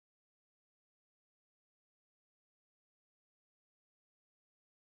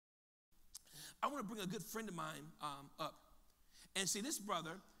I want to bring a good friend of mine up. And see, this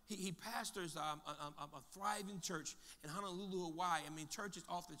brother, he pastors a thriving church in Honolulu, Hawaii. I mean, church is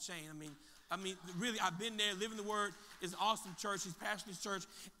off the chain. I mean, really, I've been there, living the word. It's an awesome church. He's pastoring his church.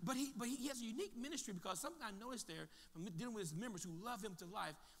 But he has a unique ministry, because something I noticed there from dealing with his members who love him to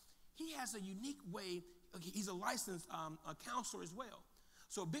life, he has a unique way. He's a licensed counselor as well.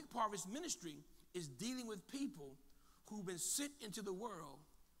 So a big part of his ministry is dealing with people who've been sent into the world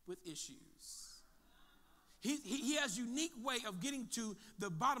with issues. He has a unique way of getting to the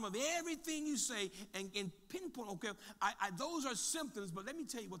bottom of everything you say and pinpoint, okay, those are symptoms, but let me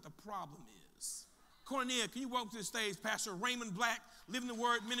tell you what the problem is. Koinonia, can you welcome to the stage Pastor Raymond Black, Living the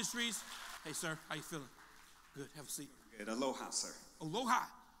Word Ministries. Hey, sir, how you feeling? Good, have a seat. Good, aloha, sir. Aloha.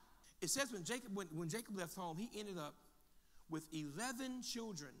 It says when Jacob left home, he ended up with 11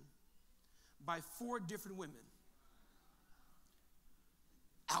 children by 4 different women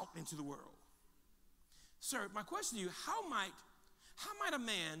out into the world. Sir, my question to you, how might a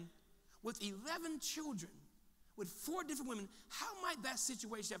man with 11 children, with 4 different women, how might that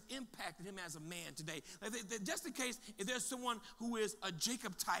situation have impacted him as a man today? Just in case, if there's someone who is a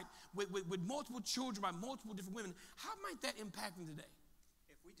Jacob type with multiple children by multiple different women, how might that impact him today?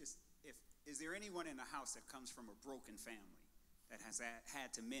 Is there anyone in the house that comes from a broken family that has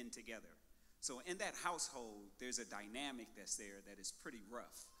had to mend together? So in that household, there's a dynamic that's there that is pretty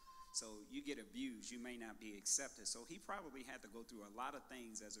rough. So you get abused, you may not be accepted. So he probably had to go through a lot of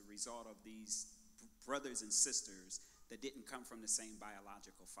things as a result of these brothers and sisters that didn't come from the same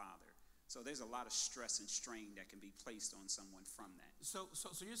biological father. So there's a lot of stress and strain that can be placed on someone from that. So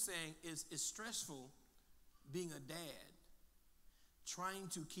you're saying it's stressful being a dad, trying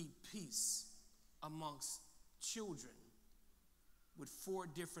to keep peace amongst children with 4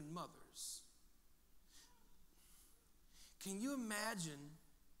 different mothers. Can you imagine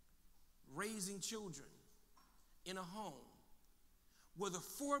raising children in a home where the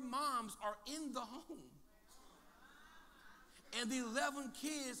 4 moms are in the home and the 11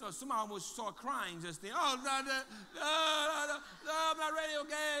 kids, or somebody almost started crying just then. Oh, no, I'm not ready,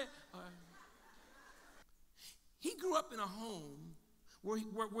 okay? He grew up in a home where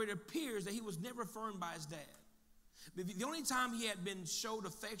it appears that he was never affirmed by his dad. The only time he had been showed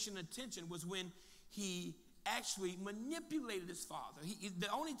affection and attention was when he actually manipulated his father.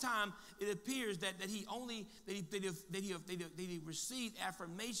 The only time it appears that he received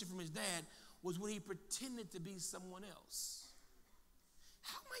affirmation from his dad was when he pretended to be someone else.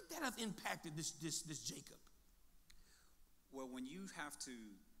 How might that have impacted this Jacob? Well, when you have to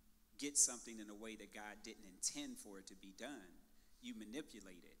get something in a way that God didn't intend for it to be done, you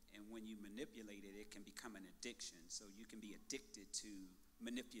manipulate it. And when you manipulate it, it can become an addiction. So you can be addicted to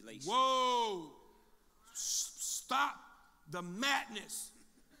manipulation. Whoa! Stop the madness.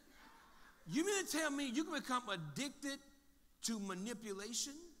 You mean to tell me you can become addicted to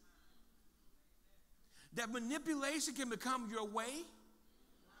manipulation? That manipulation can become your way?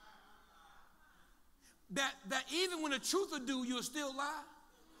 That even when the truth will do, you'll still lie?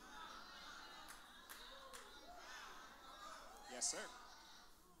 Yes, sir.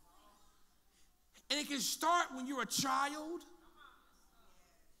 And it can start when you're a child.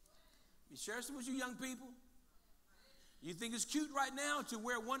 You share some with you young people. You think it's cute right now to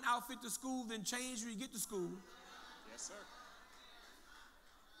wear one outfit to school, then change when you get to school. Yes, sir.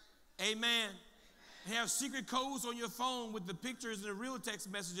 Amen. Have secret codes on your phone with the pictures and the real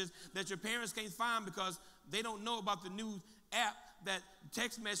text messages that your parents can't find because they don't know about the new app that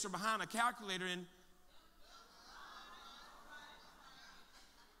text messages are behind a calculator in.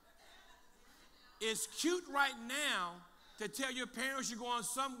 It's cute right now to tell your parents you're going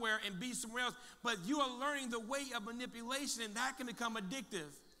somewhere and be somewhere else, but you are learning the way of manipulation, and that can become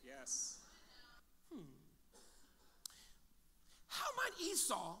addictive. Yes. How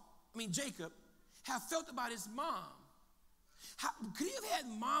might Jacob, have felt about his mom? Could he have had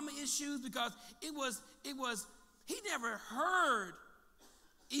mama issues? Because he never heard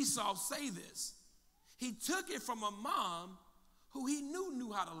Esau say this. He took it from a mom who he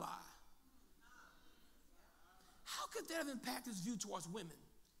knew how to lie. How could that have impacted his view towards women?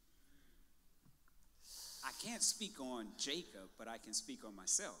 I can't speak on Jacob, but I can speak on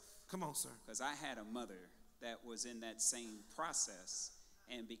myself. Come on, sir. Because I had a mother that was in that same process.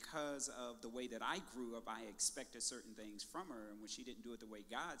 And because of the way that I grew up, I expected certain things from her. And when she didn't do it the way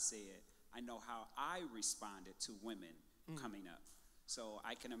God said, I know how I responded to women coming up. So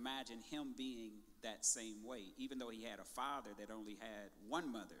I can imagine him being that same way. Even though he had a father that only had one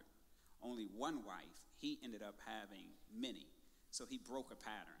mother, only one wife, he ended up having many. So he broke a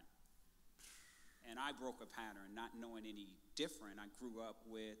pattern. And I broke a pattern, not knowing any different. I grew up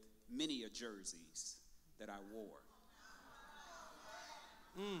with many jerseys that I wore.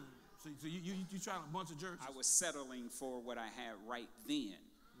 So you tried a bunch of jerseys. I was settling for what I had right then.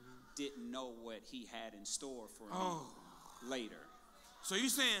 Didn't know what he had in store for me later. So you're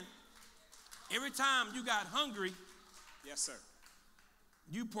saying every time you got hungry, yes, sir,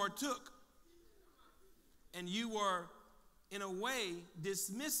 you partook, and you were, in a way,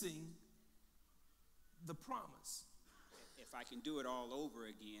 dismissing the promise. If I can do it all over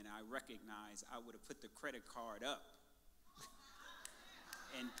again, I recognize I would have put the credit card up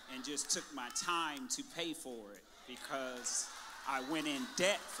and just took my time to pay for it, because I went in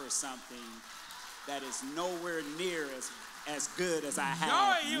debt for something that is nowhere near as good as I have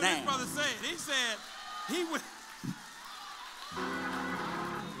now. Y'all hear what now. this brother said. He said he would.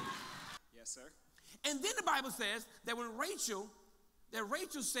 Yes, sir. And then the Bible says that when Rachel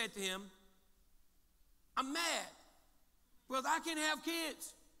said to him, I'm mad. Well, I can't have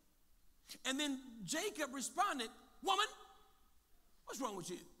kids. And then Jacob responded, woman, what's wrong with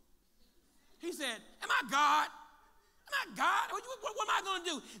you? He said, am I God? Am I God? What am I going to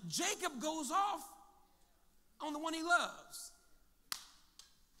do? Jacob goes off on the one he loves.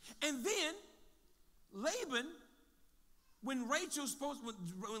 And then Laban, when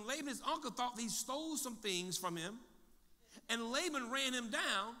Laban's uncle thought he stole some things from him, and Laban ran him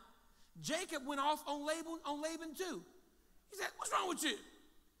down, Jacob went off on Laban too. He said, what's wrong with you?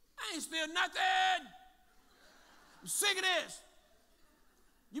 I ain't steal nothing. I'm sick of this.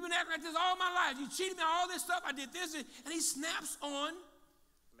 You've been acting like this all my life. You cheated me on all this stuff. I did this. And he snaps on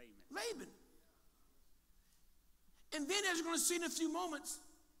Laban. And then, as you're going to see in a few moments,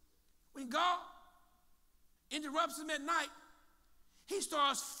 when God interrupts him at night, he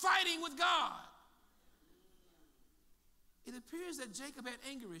starts fighting with God. It appears that Jacob had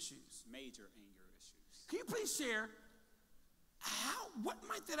anger issues. Major anger issues. Can you please share what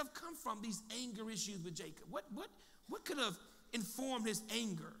might that have come from, these anger issues with Jacob? What could have informed his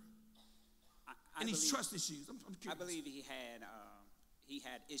anger and these trust issues? I'm curious. I believe he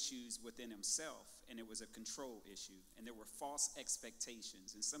had issues within himself, and it was a control issue, and there were false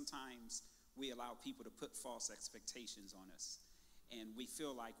expectations. And sometimes we allow people to put false expectations on us, and we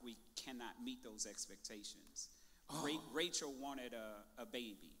feel like we cannot meet those expectations. Rachel wanted a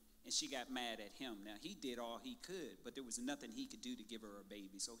baby, and she got mad at him. Now, he did all he could, but there was nothing he could do to give her a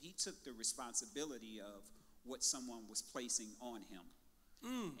baby. So he took the responsibility of what someone was placing on him.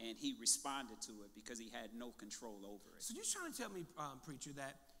 And he responded to it because he had no control over it. So you're trying to tell me, preacher,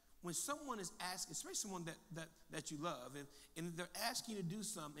 that when someone is asking, especially someone that you love, and they're asking you to do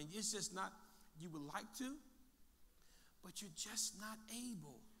something, and it's just not, you would like to, but you're just not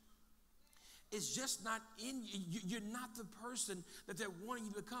able. It's just not in you. You're not the person that they're wanting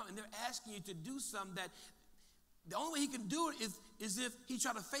you to become, and they're asking you to do something that the only way he can do it is if he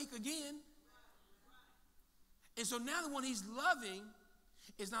try to fake again. And so now the one he's loving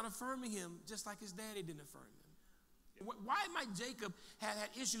is not affirming him just like his daddy didn't affirm him. Yeah. Why might Jacob have had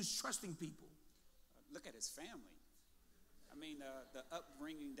issues trusting people? Look at his family. I mean, the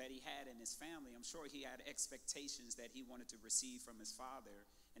upbringing that he had in his family, I'm sure he had expectations that he wanted to receive from his father,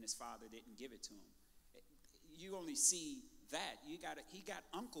 and his father didn't give it to him. You only see that. He got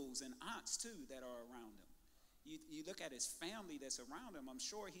uncles and aunts, too, that are around him. You look at his family that's around him, I'm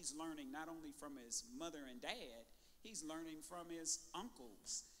sure he's learning not only from his mother and dad, he's learning from his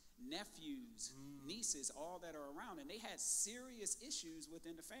uncles, nephews, nieces, all that are around. And they had serious issues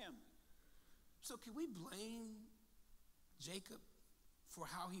within the family. So can we blame Jacob for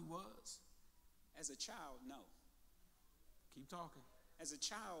how he was? As a child, no. Keep talking. As a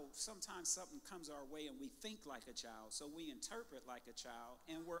child, sometimes something comes our way and we think like a child, so we interpret like a child,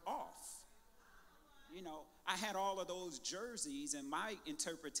 and we're off. You know, I had all of those jerseys, and my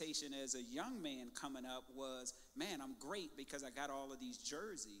interpretation as a young man coming up was, man, I'm great because I got all of these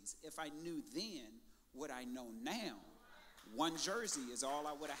jerseys. If I knew then what I know now, one jersey is all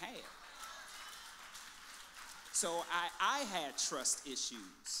I would have had. So I had trust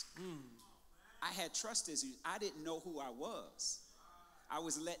issues. I had trust issues. I didn't know who I was. I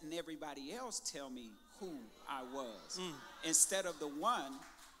was letting everybody else tell me who I was instead of the one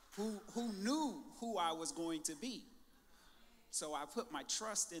who knew who I was going to be. So I put my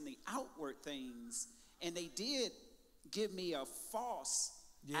trust in the outward things, and they did give me a false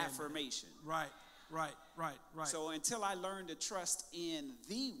affirmation. Man. Right. So until I learned to trust in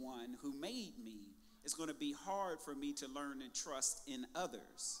the one who made me, it's going to be hard for me to learn and trust in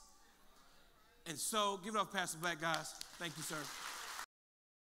others. And so, give it up, Pastor Black, guys. Thank you, sir.